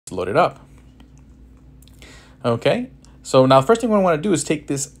Let's load it up. Okay, so now the first thing we want to do is take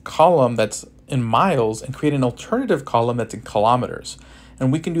this column that's in miles and create an alternative column that's in kilometers.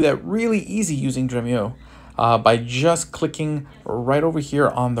 And we can do that really easy using Dremio by just clicking right over here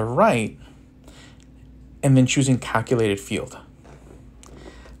on the right and then choosing calculated field.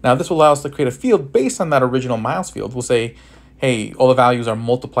 Now this will allow us to create a field based on that original miles field. We'll say, hey, all the values are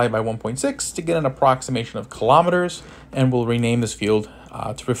multiplied by 1.6 to get an approximation of kilometers, and we'll rename this field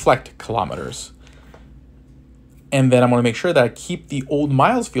to reflect kilometers. And then I'm going to make sure that I keep the old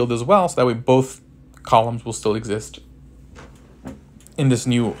miles field as well, so that way both columns will still exist in this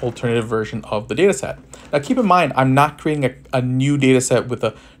new alternative version of the data set. Now keep in mind, I'm not creating a new data set with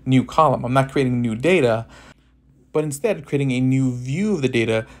a new column. I'm not creating new data, but instead creating a new view of the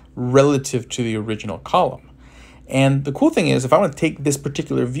data relative to the original column. And the cool thing is, if I want to take this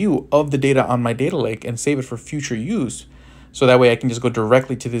particular view of the data on my data lake and save it for future use, so that way I can just go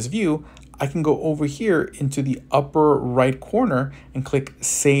directly to this view, I can go over here into the upper right corner and click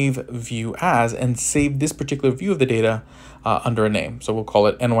Save View As and save this particular view of the data under a name. So we'll call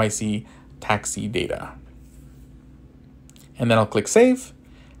it NYC Taxi Data. And then I'll click Save.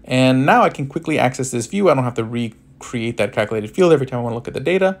 And now I can quickly access this view. I don't have to recreate that calculated field every time I want to look at the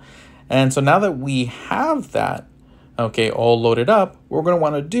data. And so now that we have that, okay, all loaded up, what we're going to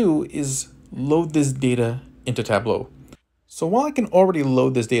want to do is load this data into Tableau. So while I can already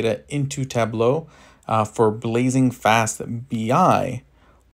load this data into Tableau for blazing fast BI,